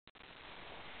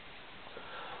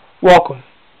Welcome.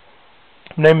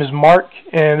 My name is Mark,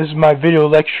 and this is my video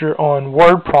lecture on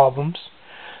word problems.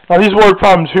 Now, these word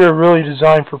problems here are really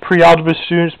designed for pre-algebra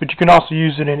students, but you can also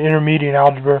use it in intermediate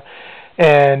algebra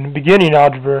and beginning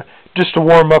algebra just to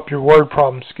warm up your word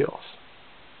problem skills.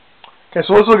 Okay,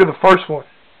 so let's look at the first one,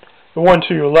 the one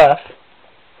to your left.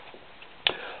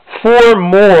 4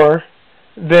 more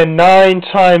than 9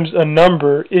 times a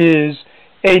number is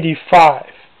 85.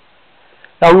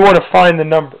 Now, we want to find the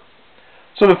number.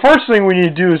 So the first thing we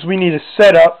need to do is we need to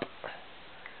set up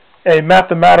a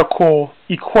mathematical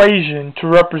equation to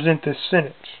represent this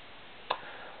sentence.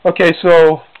 Okay,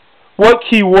 so what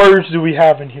key words do we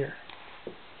have in here?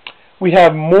 We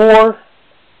have more,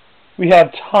 we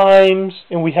have times,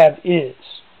 and we have is.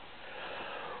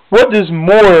 What does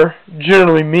more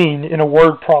generally mean in a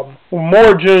word problem? Well,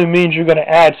 more generally means you're going to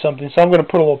add something, so I'm going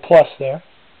to put a little plus there.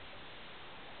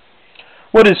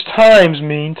 What does times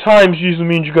mean? Times usually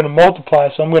means you're going to multiply,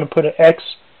 so I'm going to put an X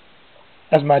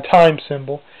as my time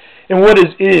symbol. And what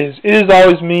is? Is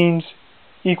always means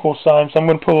equal sign, so I'm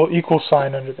going to put a little equal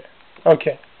sign under there.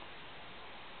 Okay.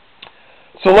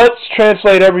 So let's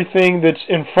translate everything that's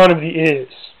in front of the is.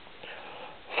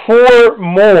 4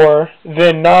 more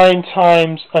than 9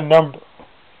 times a number.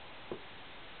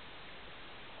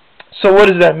 So what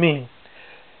does that mean?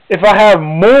 If I have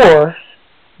more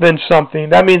than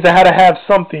something, that means I had to have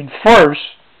something first,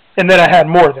 and then I had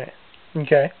more than.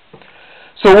 Okay?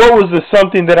 So what was the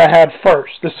something that I had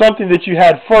first? The something that you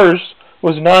had first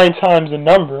was 9 times a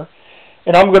number,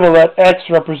 and I'm going to let X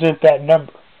represent that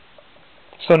number.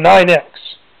 So 9X.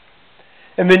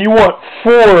 And then you want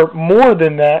 4 more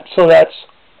than that, so that's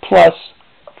plus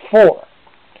 4.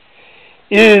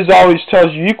 Is always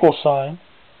tells you equal sign,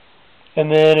 and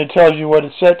then it tells you what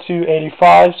it's set to,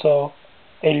 85, so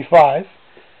 85.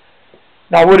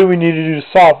 Now, what do we need to do to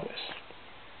solve this?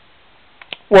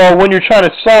 Well, when you're trying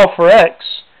to solve for X,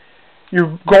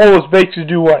 your goal is basically to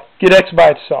do what? Get X by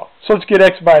itself. So let's get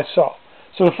X by itself.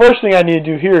 So the first thing I need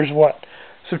to do here is what?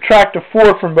 Subtract a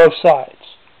 4 from both sides.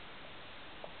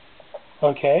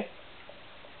 Okay.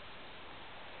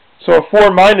 So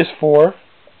 4 minus 4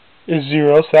 is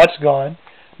 0, so that's gone.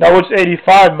 Now what's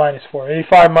 85 minus 4?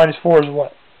 85 minus 4 is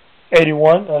what?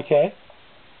 81, okay.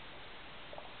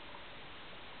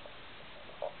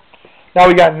 Now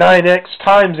we got 9x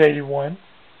times 81.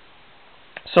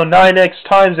 So 9x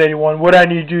times 81, what do I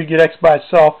need to do to get x by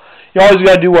itself? You always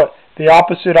got to do what? The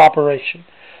opposite operation.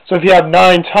 So if you have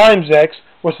 9 times x,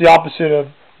 what's the opposite of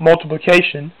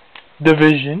multiplication?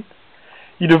 Division.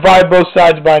 You divide both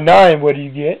sides by 9, what do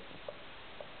you get?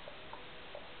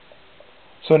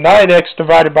 So 9x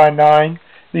divided by 9,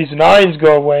 these 9's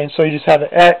go away, and so you just have an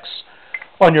x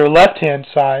on your left-hand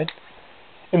side.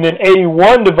 And then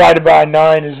 81 divided by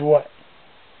 9 is what?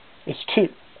 It's 2.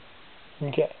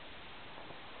 Okay.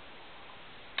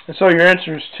 And so your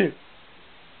answer is 2.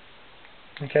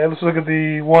 Okay, let's look at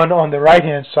the one on the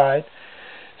right-hand side.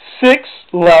 6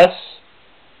 less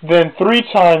than 3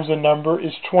 times the number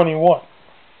is 21.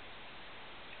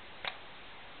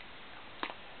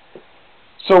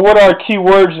 So what are our key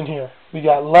words in here? We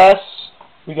got less,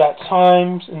 we got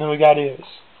times, and then we got is.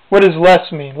 What does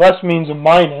less mean? Less means a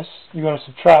minus. You're going to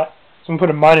subtract. So I'm going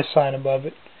to put a minus sign above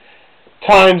it.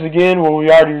 Times, again, well,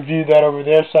 we already reviewed that over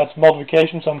there, so that's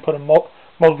multiplication. So I'm going to put a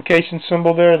multiplication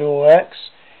symbol there, the little x.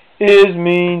 Is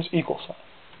means equal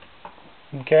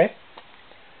sign. Okay?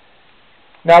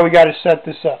 Now we got to set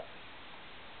this up.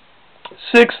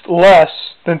 6 less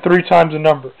than 3 times a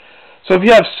number. So if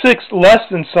you have 6 less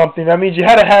than something, that means you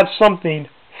had to have something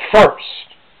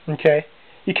first. Okay?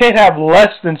 You can't have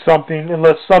less than something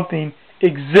unless something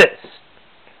exists.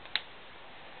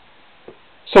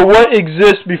 So what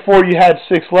exists before you had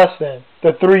 6 less than?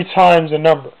 The 3 times a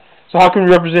number. So how can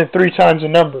we represent 3 times a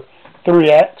number?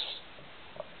 3x.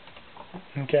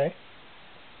 Okay.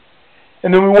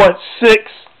 And then we want 6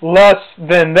 less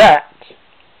than that.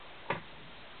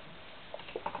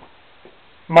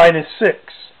 Minus 6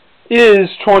 is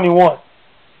 21.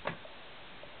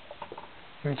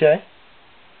 Okay.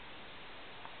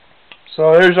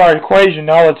 So there's our equation.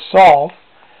 Now let's solve.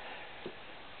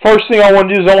 First thing I want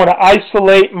to do is I want to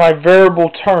isolate my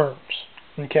variable terms.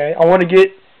 Okay, I want to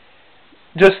get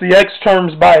just the x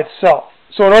terms by itself.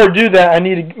 So in order to do that, I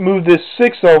need to move this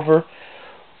 6 over.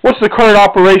 What's the current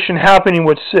operation happening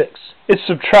with 6? It's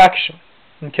subtraction.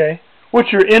 Okay,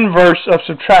 what's your inverse of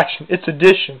subtraction? It's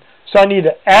addition. So I need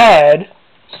to add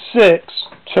 6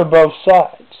 to both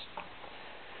sides.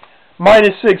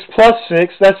 Minus 6 plus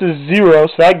 6, that's a 0,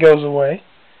 so that goes away.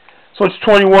 So it's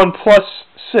 21 plus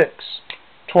 6.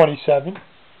 27.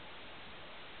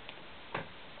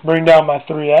 Bring down my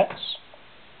 3x.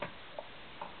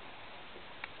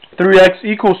 3x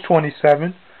equals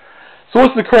 27. So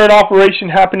what's the current operation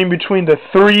happening between the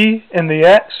 3 and the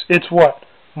x? It's what?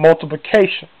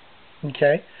 Multiplication.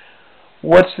 Okay.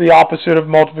 What's the opposite of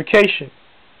multiplication?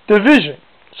 Division.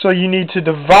 So you need to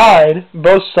divide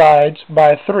both sides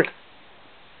by 3.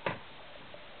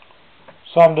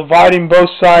 So I'm dividing both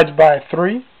sides by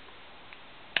 3.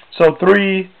 So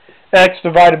 3x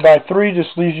divided by 3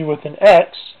 just leaves you with an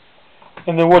x.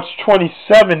 And then what's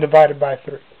 27 divided by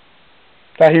 3?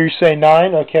 Did I hear you say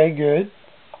 9? Okay, good.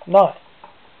 9.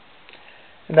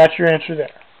 And that's your answer there.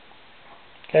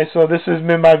 Okay, so this has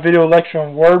been my video lecture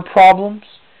on word problems.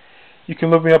 You can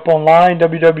look me up online,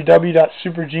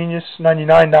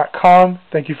 www.supergenius99.com.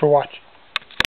 Thank you for watching.